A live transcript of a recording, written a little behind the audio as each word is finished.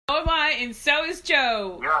and so is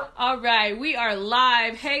Joe. Yeah. All right, we are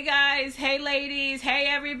live. Hey guys, hey ladies, hey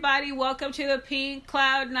everybody. Welcome to the Pink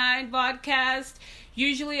Cloud 9 podcast.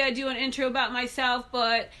 Usually I do an intro about myself,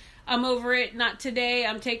 but I'm over it. Not today.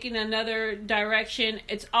 I'm taking another direction.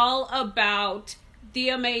 It's all about the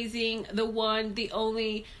amazing, the one, the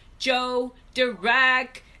only, Joe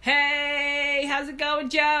Dirac. Hey, how's it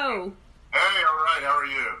going, Joe? Hey, all right. How are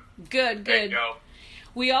you? Good. Hey, Joe.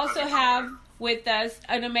 We also have with us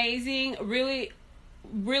an amazing, really,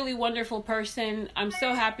 really wonderful person. I'm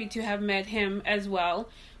so happy to have met him as well.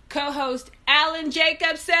 Co-host Alan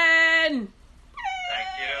Jacobson. Thank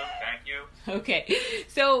you. Okay,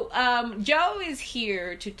 so Joe is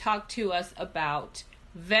here to talk to us about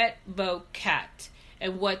VetVoCat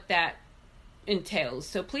and what that entails.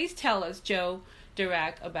 So please tell us, Joe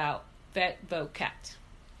Dirac, about VetVoCat.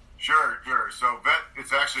 Sure. So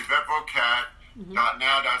it's actually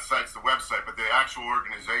VetVoCat.now.site's the website, but the actual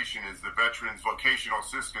organization is the Veterans Vocational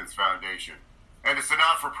Assistance Foundation. And it's a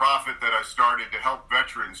not-for-profit that I started to help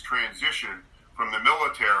veterans transition from the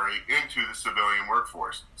military into the civilian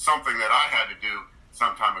workforce, something that I had to do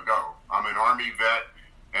some time ago. I'm an Army vet,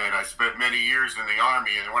 and I spent many years in the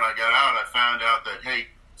Army, and when I got out, I found out that, hey,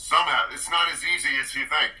 somehow it's not as easy as you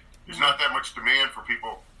think. There's not that much demand for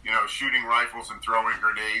people, shooting rifles and throwing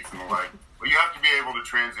grenades and the like. But you have to be able to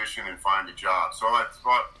transition and find a job. So I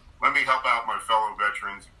thought, let me help out my fellow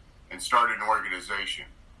veterans and start an organization.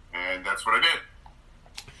 And that's what I did.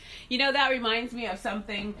 That reminds me of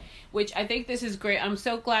something, which I think this is great. I'm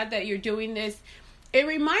so glad that you're doing this. It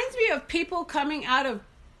reminds me of people coming out of,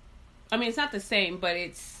 it's not the same, but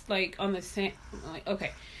it's like on the same,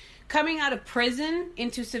 coming out of prison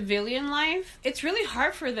into civilian life. It's really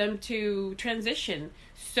hard for them to transition.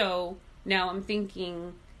 So now I'm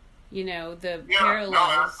thinking, the parallels. No,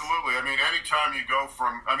 absolutely. Anytime you go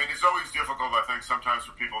from, it's always difficult, I think, sometimes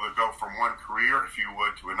for people to go from one career, if you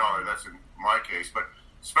would, to another. That's in my case. But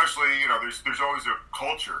especially, there's always a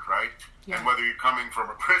culture, right? Yeah. And whether you're coming from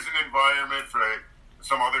a prison environment, for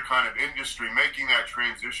some other kind of industry, making that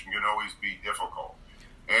transition can always be difficult.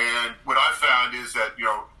 And what I found is that,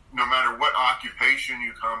 no matter what occupation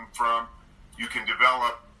you come from, you can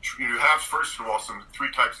develop, you have, first of all,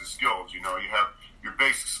 three types of skills. You have your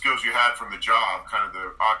basic skills you had from the job, kind of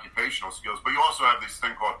the occupational skills, but you also have this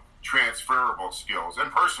thing called transferable skills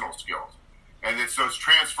and personal skills. And it's those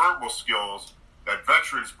transferable skills that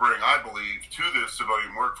veterans bring, I believe, to the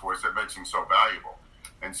civilian workforce that makes them so valuable.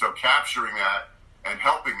 And so capturing that and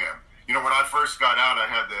helping them. When I first got out, I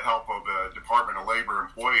had the help of a Department of Labor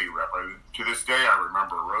employee rep. To this day, I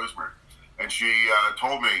remember Rosemary. And she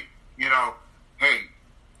told me, hey,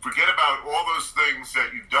 forget about all those things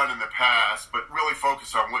that you've done in the past, but really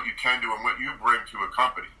focus on what you can do and what you bring to a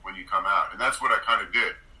company when you come out. And that's what I kind of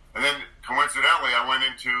did. And then, coincidentally, I went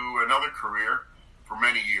into another career for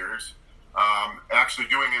many years, actually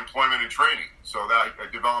doing employment and training. So that I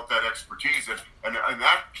developed that expertise. And in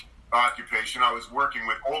that occupation, I was working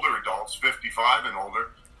with older adults, 55 and older.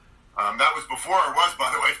 That was before I was, by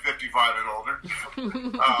the way, 55 and older.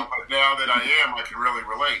 But now that I am, I can really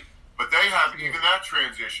relate. But they have even that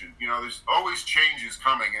transition. There's always changes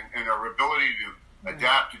coming, and our ability to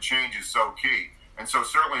adapt to change is so key. And so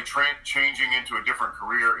certainly changing into a different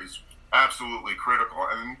career is absolutely critical.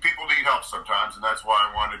 And people need help sometimes, and that's why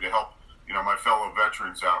I wanted to help, my fellow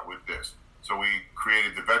veterans out with this. So we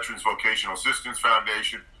created the Veterans Vocational Assistance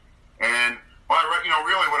Foundation. And,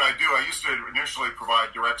 really what I do, I used to initially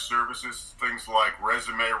provide direct services, things like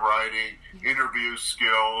resume writing, interview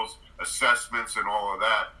skills, assessments, and all of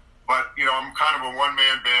that. But, I'm kind of a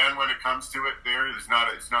one-man band when it comes to it there. It's not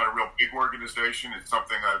a real big organization. It's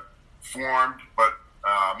something I've formed, but,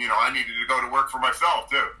 I needed to go to work for myself,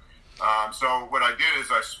 too. So what I did is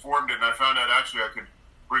I formed it, and I found out actually I could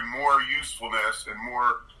bring more usefulness and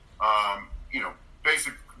more,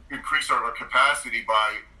 basic increase our capacity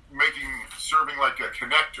by serving like a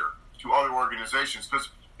connector to other organizations. Because,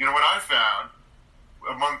 what I found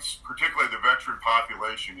amongst particularly the veteran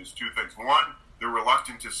population is two things. One, they're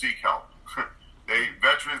reluctant to seek help.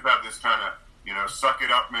 Veterans have this kind of, suck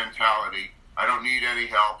it up mentality. I don't need any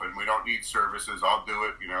help and we don't need services. I'll do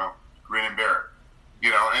it, grin and bear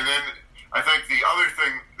it. And then I think the other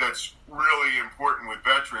thing that's really important with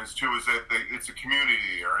veterans too is that it's a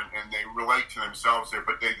community there and they relate to themselves there,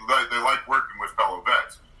 but they like working with fellow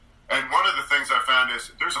vets. And one of the things I found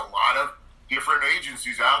is there's a lot of different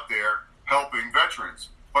agencies out there helping veterans.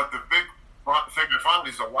 But the big thing I found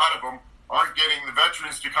is a lot of them aren't getting the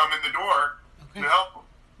veterans to come in the door to help them.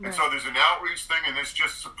 Right. And so there's an outreach thing, and it's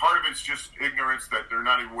just part of it's just ignorance that they're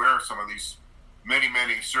not even aware of some of these many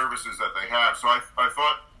services that they have. So I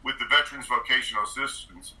thought with the Veterans Vocational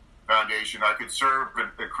Assistance foundation, I could serve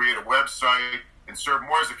and create a website and serve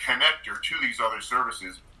more as a connector to these other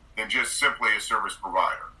services than just simply a service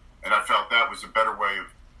provider. And I felt that was a better way of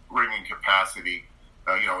bringing capacity,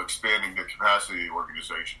 expanding the capacity of the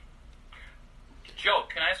organization. Joe,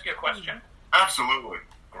 can I ask you a question? Absolutely.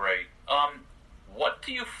 Great. What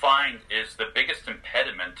do you find is the biggest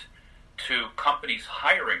impediment to companies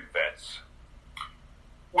hiring vets?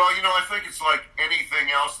 Well, I think it's like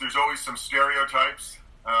anything else. There's always some stereotypes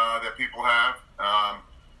that people have.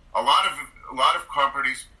 A lot of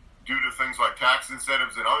companies, due to things like tax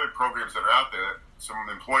incentives and other programs that are out there that some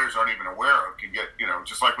employers aren't even aware of, can get,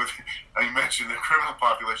 just like with, you mentioned the criminal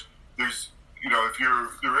population, there's,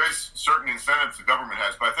 there is certain incentives the government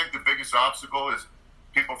has, but I think the biggest obstacle is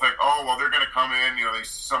people think, oh, well, they're going to come in,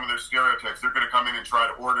 some of their stereotypes, they're going to come in and try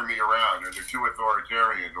to order me around, or they're too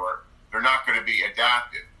authoritarian, or they're not going to be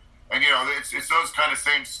adapted. And, it's those kind of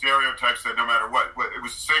same stereotypes that no matter what, it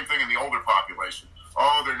was the same thing in the older population.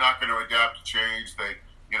 Oh, they're not going to adapt to change.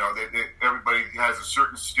 Everybody has a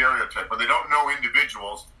certain stereotype, but they don't know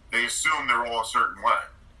individuals. They assume they're all a certain way.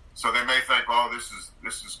 So they may think, oh, this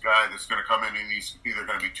is guy that's going to come in and he's either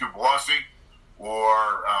going to be too bossy,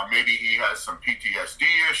 or maybe he has some PTSD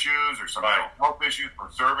issues or some mental health issues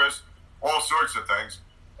from service, all sorts of things.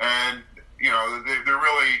 And, they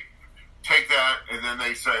really take that and then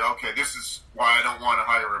they say, okay, this is why I don't want to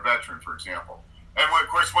hire a veteran, for example. And of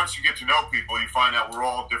course, once you get to know people, you find out we're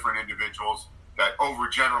all different individuals, that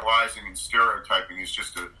overgeneralizing and stereotyping is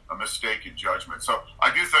just a mistake in judgment. So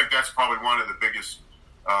I do think that's probably one of the biggest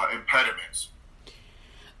impediments.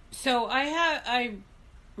 So I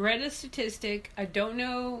read a statistic. I don't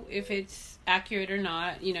know if it's accurate or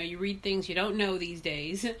not. You read things you don't know these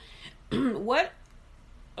days.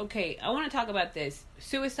 Okay, I want to talk about this.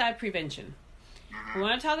 Suicide prevention. Mm-hmm. I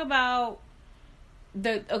want to talk about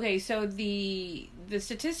so the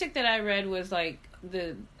statistic that I read was like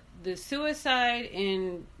the suicide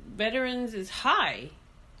in veterans is high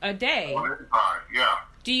a day. High, yeah.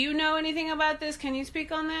 Do you know anything about this? Can you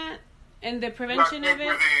speak on that and the prevention of it? I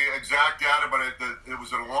can't the exact data, but it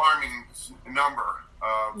was an alarming number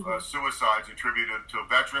of suicides attributed to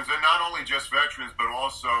veterans, and not only just veterans, but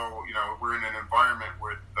also we're in an environment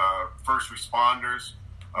with first responders,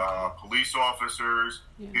 police officers,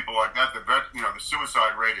 people like that. The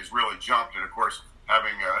suicide rate has really jumped, and of course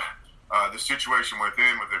having the situation with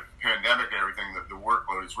the pandemic and everything, the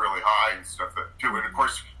workload is really high and stuff too. And of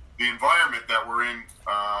course, the environment that we're in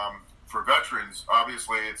for veterans,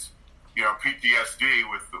 obviously, it's PTSD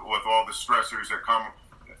with all the stressors that come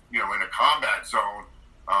in a combat zone.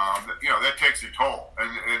 That takes a toll,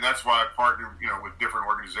 and that's why I partner with different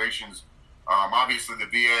organizations. Obviously, the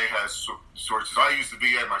VA has sources. I use the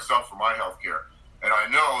VA myself for my health care, and I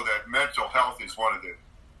know that mental health is one of the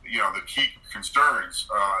key concerns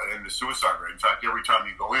in the suicide rate. In fact, every time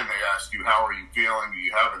you go in, they ask you, how are you feeling? Do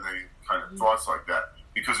you have any kind of thoughts like that?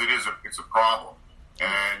 Because it's a problem.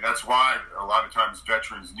 And that's why a lot of times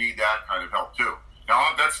veterans need that kind of help too.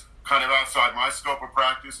 Now, that's kind of outside my scope of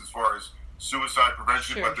practice as far as suicide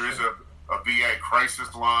prevention, but there is a VA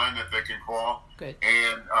crisis line that they can call. Good.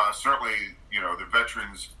 And certainly, the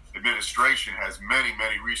Veterans Administration has many,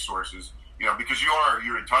 many resources. Because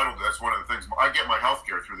you're entitled to. That's one of the things. I get my health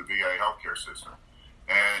care through the VA healthcare system,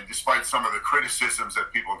 and despite some of the criticisms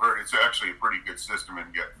that people have heard, it's actually a pretty good system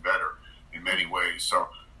and getting better in many ways. So,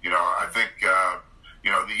 I think,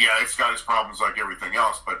 it's got its problems like everything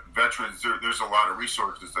else. But veterans, there's a lot of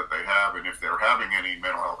resources that they have, and if they're having any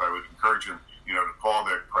mental health, I would encourage them, to call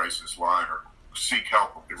that crisis line or seek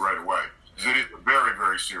help right away, because it is a very,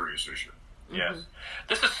 very serious issue. Yes,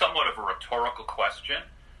 this is somewhat of a rhetorical question.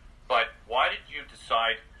 But why did you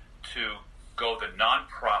decide to go the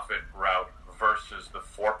nonprofit route versus the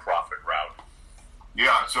for-profit route?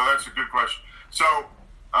 Yeah, so that's a good question. So,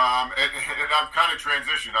 and I've kind of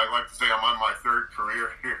transitioned. I like to say I'm on my third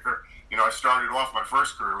career here. I started off, my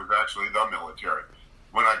first career was actually the military.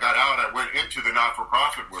 When I got out, I went into the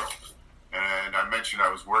not-for-profit world. And I mentioned I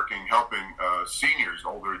was helping seniors,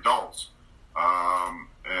 older adults.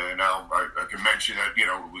 And now I can mention that,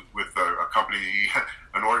 with a company,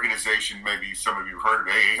 an organization, maybe some of you have heard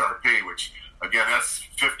of AARP, which, again, that's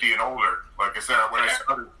 50 and older. Like I said,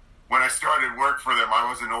 when I started work for them, I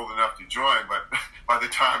wasn't old enough to join, but by the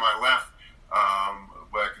time I left,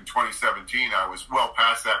 back in 2017, I was well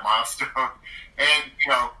past that milestone. And,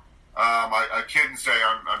 I kid and say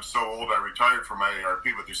I'm so old I retired from AARP,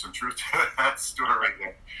 but there's some truth to that story right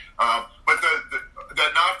there. But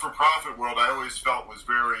that not-for-profit world I always felt was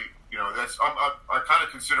very, I kind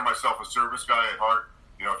of consider myself a service guy at heart.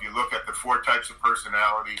 If you look at the 4 types of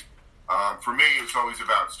personality, For me, it's always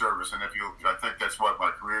about service, and I think that's what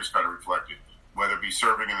my career's kind of reflected, whether it be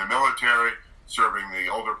serving in the military, serving the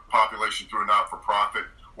older population through a not-for-profit,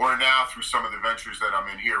 or now through some of the ventures that I'm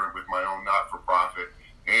in here with my own not-for-profit,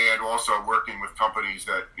 and also working with companies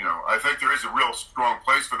that, I think there is a real strong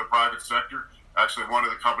place for the private sector. Actually, one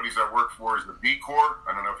of the companies I work for is the B Corps.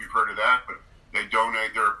 I don't know if you've heard of that, but they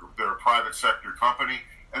donate. They're a private sector company,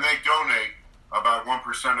 and they donate about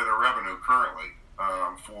 1% of their revenue currently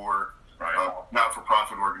for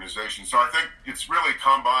not-for-profit organizations. So I think it's really a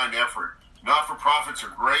combined effort. Not-for-profits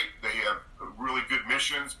are great. They have really good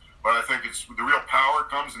missions, but I think the real power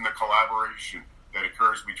comes in the collaboration that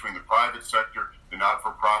occurs between the private sector, the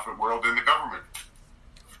not-for-profit world, and the government.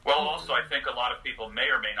 Well, also, I think a lot of people may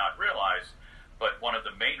or may not realize, but one of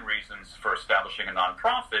the main reasons for establishing a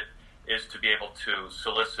nonprofit is to be able to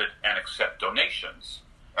solicit and accept donations.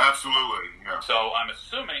 Absolutely, yeah. So I'm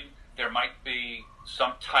assuming there might be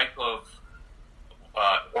some type of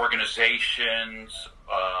organizations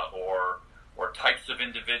or types of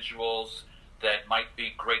individuals that might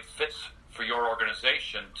be great fits for your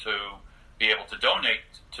organization to be able to donate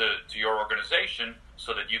to your organization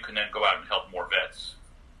so that you can then go out and help more vets.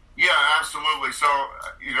 Yeah, absolutely. So,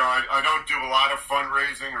 I don't do a lot of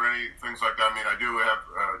fundraising or any things like that. I mean, I do have,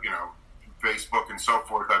 Facebook and so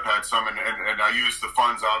forth. I've had some, and I use the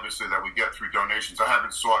funds, obviously, that we get through donations. I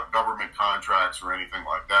haven't sought government contracts or anything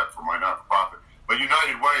like that for my not-for-profit. But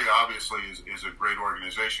United Way, obviously, is a great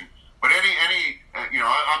organization. But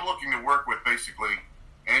I'm looking to work with basically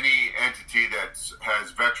any entity that has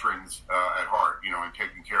veterans at heart, and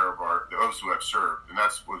taking care of those who have served. And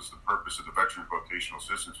that was the purpose of the Veterans Vocational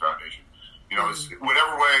Assistance Foundation.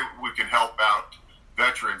 Whatever way we can help out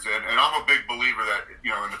veterans. And I'm a big believer that,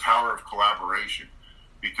 in the power of collaboration.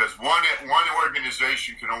 Because one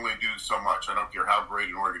organization can only do so much. I don't care how great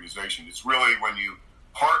an organization. It's really when you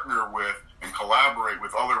partner with and collaborate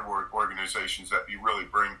with other organizations that you really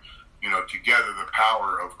bring together the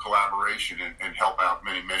power of collaboration and help out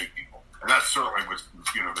many, many people. And that's certainly what's,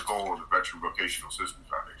 the goal of the Veteran Vocational Assistance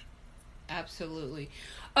Foundation. Absolutely.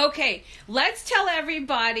 Okay, let's tell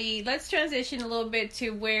everybody, let's transition a little bit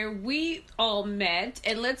to where we all met,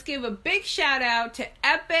 and let's give a big shout out to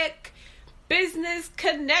Epic Business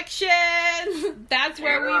Connection. That's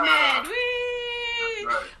where we met. Whee!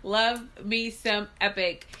 Right. Love me some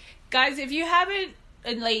Epic. Guys, if you haven't,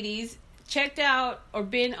 and ladies, checked out or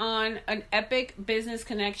been on an Epic Business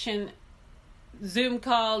Connection Zoom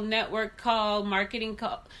call, network call, marketing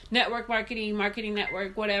call, network marketing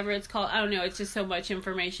network, whatever it's called. I don't know. It's just so much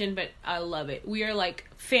information, but I love it. We are like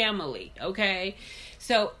family, okay?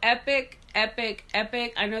 So Epic. I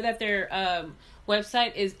know that their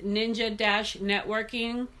website is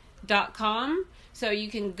ninja-networking.com. So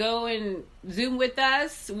you can go and Zoom with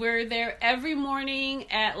us. We're there every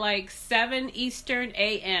morning at like 7 Eastern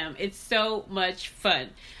a.m. It's so much fun.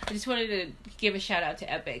 I just wanted to give a shout out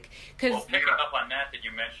to Epic. Well, picking up on that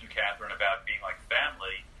you mentioned, Catherine, about being like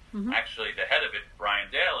family, actually the head of it, Brian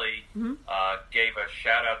Daly, gave a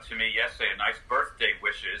shout out to me yesterday, a nice birthday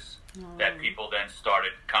wishes that people then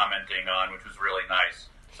started commenting on, which was really nice.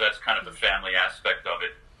 So that's kind of the family aspect of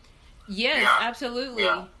it. Yes, absolutely.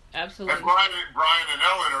 Yeah. Absolutely. And Brian and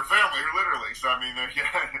Ellen are family, literally. So, I mean,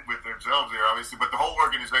 with themselves there, obviously. But the whole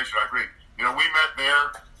organization, I agree. We met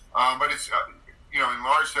there, but it's, in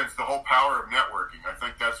large sense, the whole power of networking. I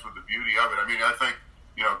think that's what the beauty of it. I mean, I think,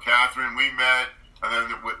 Catherine, we met, and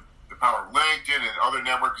then with the power of LinkedIn and other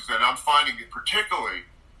networks, and I'm finding it particularly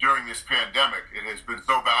during this pandemic, it has been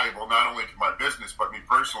so valuable, not only to my business, but me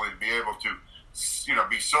personally, to be able to,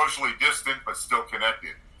 be socially distant, but still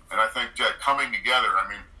connected. And I think that coming together,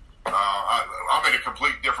 I mean, I'm in a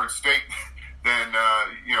complete different state than,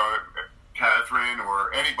 Catherine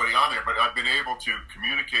or anybody on there, but I've been able to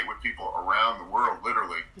communicate with people around the world,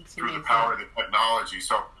 literally, through the power of the technology.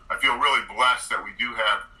 So I feel really blessed that we do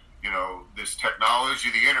have, this technology,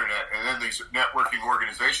 the internet, and then these networking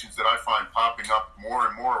organizations that I find popping up more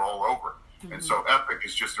and more all over. And so Epic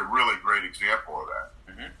is just a really great example of that.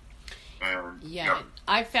 And,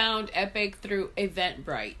 I found Epic through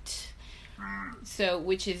Eventbrite. So,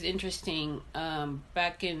 which is interesting,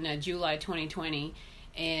 back in July 2020.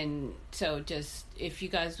 And so just, if you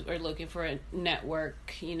guys are looking for a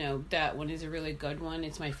network, that one is a really good one.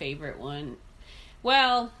 It's my favorite one.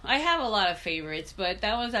 Well, I have a lot of favorites, but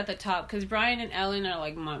that one's at the top because Brian and Ellen are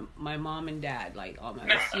like my mom and dad, like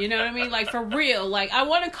almost, you know what I mean? Like for real, like I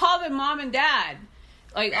want to call them mom and dad,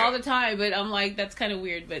 like all the time, but I'm like, that's kind of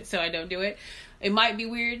weird, but so I don't do it. It might be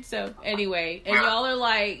weird, so anyway. And y'all are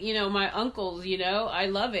like, my uncles, I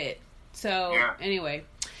love it. So, anyway.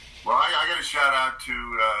 Well, I got a shout out to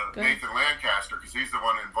Nathan Lancaster because he's the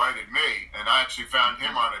one who invited me, and I actually found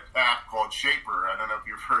him on an app called Shaper. I don't know if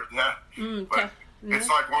you've heard that, but it's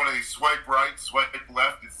like one of these swipe right, swipe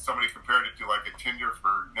left. Somebody compared it to like a Tinder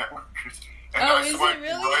for networkers. And I swiped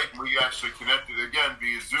right, and we actually connected again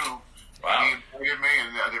via Zoom. Wow. And he invited me,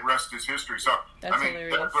 and the rest is history. So, that's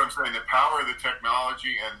hilarious. That's what I'm saying. The power of the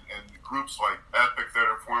technology and groups like Epic that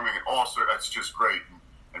are forming, and also that's just great.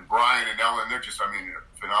 And Brian and Ellen, they're just,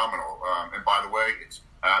 phenomenal. And by the way, it's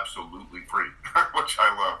absolutely free, which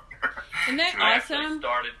I love. Isn't that awesome?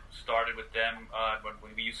 Started with them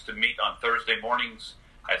when we used to meet on Thursday mornings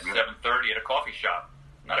at 7:30 at a coffee shop.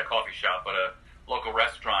 Not a coffee shop, but a local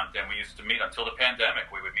restaurant. And we used to meet until the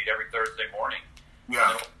pandemic. We would meet every Thursday morning.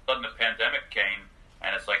 Yeah. And all of a sudden the pandemic came,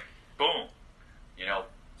 and it's like, boom,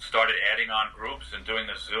 started adding on groups and doing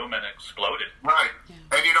the Zoom, and exploded. Right.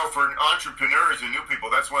 Yeah. And, for entrepreneurs and new people,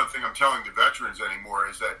 that's one thing I'm telling the veterans anymore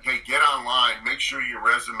is that, hey, get online, make sure your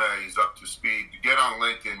resume is up to speed, get on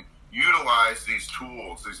LinkedIn, utilize these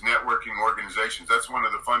tools, these networking organizations. That's one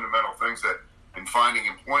of the fundamental things that in finding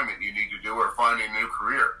employment you need to do or finding a new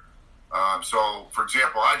career. So, for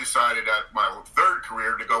example, I decided at my third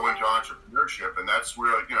career to go into entrepreneurship, and that's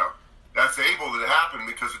really, that's able to happen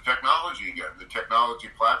because of technology again, the technology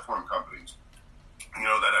platform companies,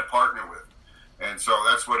 that I partner with. And so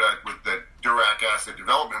that's what with the Durac Asset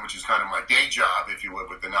Development, which is kind of my day job, if you would,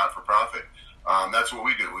 with the not-for-profit, that's what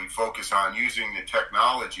we do. We focus on using the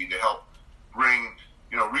technology to help bring,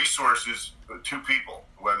 resources to people,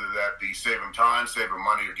 whether that be save them time, save them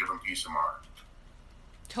money, or give them peace of mind.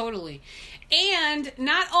 Totally. And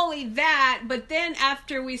not only that, but then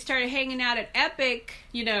after we started hanging out at Epic,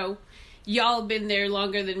 y'all have been there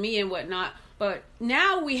longer than me and whatnot, but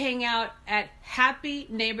now we hang out at Happy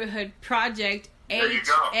Neighborhood Project,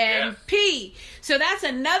 HNP. So that's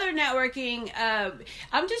another networking.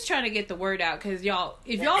 I'm just trying to get the word out because y'all,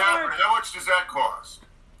 how much does that cost?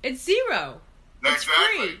 It's $0. It's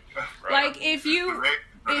free. Right. Like if you...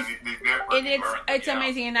 It's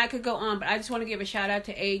amazing, and I could go on, but I just want to give a shout out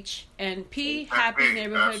to HNP, Happy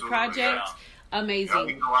Neighborhood Project. Yeah. Amazing. Y'all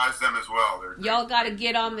utilize them as well. Y'all got to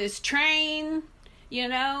get on this train,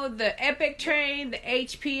 the Epic train, the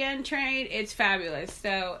HPN train. It's fabulous.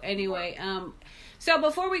 So anyway, so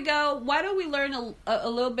before we go, why don't we learn a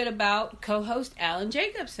little bit about co-host Alan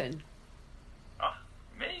Jacobson?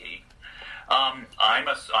 Me? I've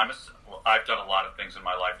done a lot of things in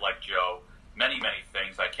my life, like Joe. Many, many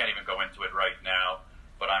things. I can't even go into it right now,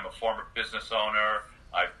 but I'm a former business owner.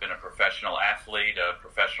 I've been a professional athlete, a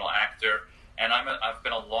professional actor, and I've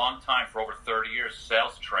been a long time, for over 30 years,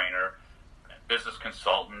 sales trainer, business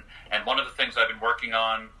consultant. And one of the things I've been working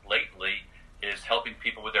on lately is helping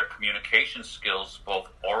people with their communication skills, both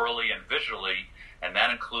orally and visually, and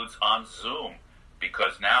that includes on Zoom,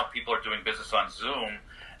 because now people are doing business on Zoom,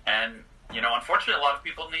 and unfortunately, a lot of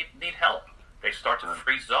people need help. They start to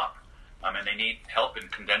freeze up. And they need help in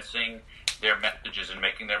condensing their messages and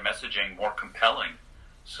making their messaging more compelling.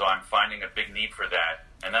 So I'm finding a big need for that.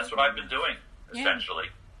 And that's what I've been doing,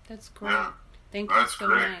 essentially. That's great. Yeah. Thank you so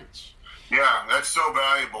much. Yeah, that's so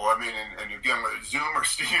valuable. And again, whether it's Zoom or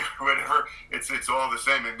Steve or whatever, it's all the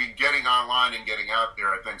same. Getting online and getting out there,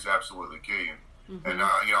 I think, is absolutely key. And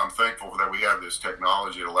I'm thankful that we have this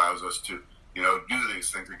technology that allows us to do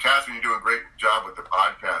these things. And Catherine, you're doing a great job with the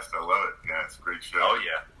podcast. I love it. Yeah, it's a great show. Oh,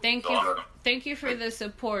 yeah. Thank you. Awesome. Thank you for the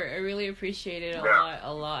support. I really appreciate it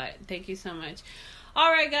a lot. Thank you so much.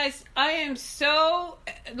 All right, guys. I am so,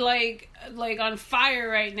 like on fire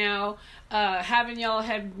right now, having y'all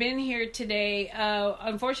have been here today.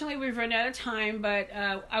 Unfortunately, we've run out of time, but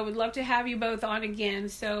I would love to have you both on again.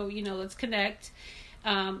 So, let's connect.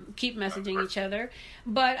 Keep messaging each other.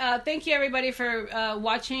 But thank you everybody for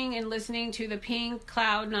watching and listening to the Pink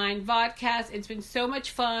Cloud 9 vodcast. It's been so much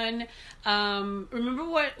fun. Remember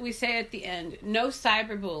what we say at the end: no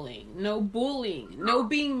cyberbullying, no bullying, no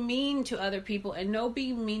being mean to other people, and no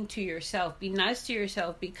being mean to yourself. Be nice to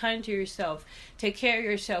yourself, be kind to yourself, take care of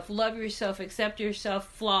yourself, love yourself, accept yourself,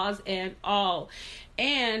 flaws and all,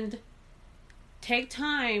 and take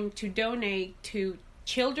time to donate to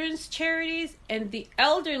children's charities and the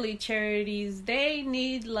elderly charities. They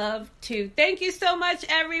need love too. Thank you so much,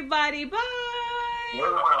 everybody. Bye.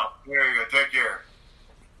 Well, there you go. Take care.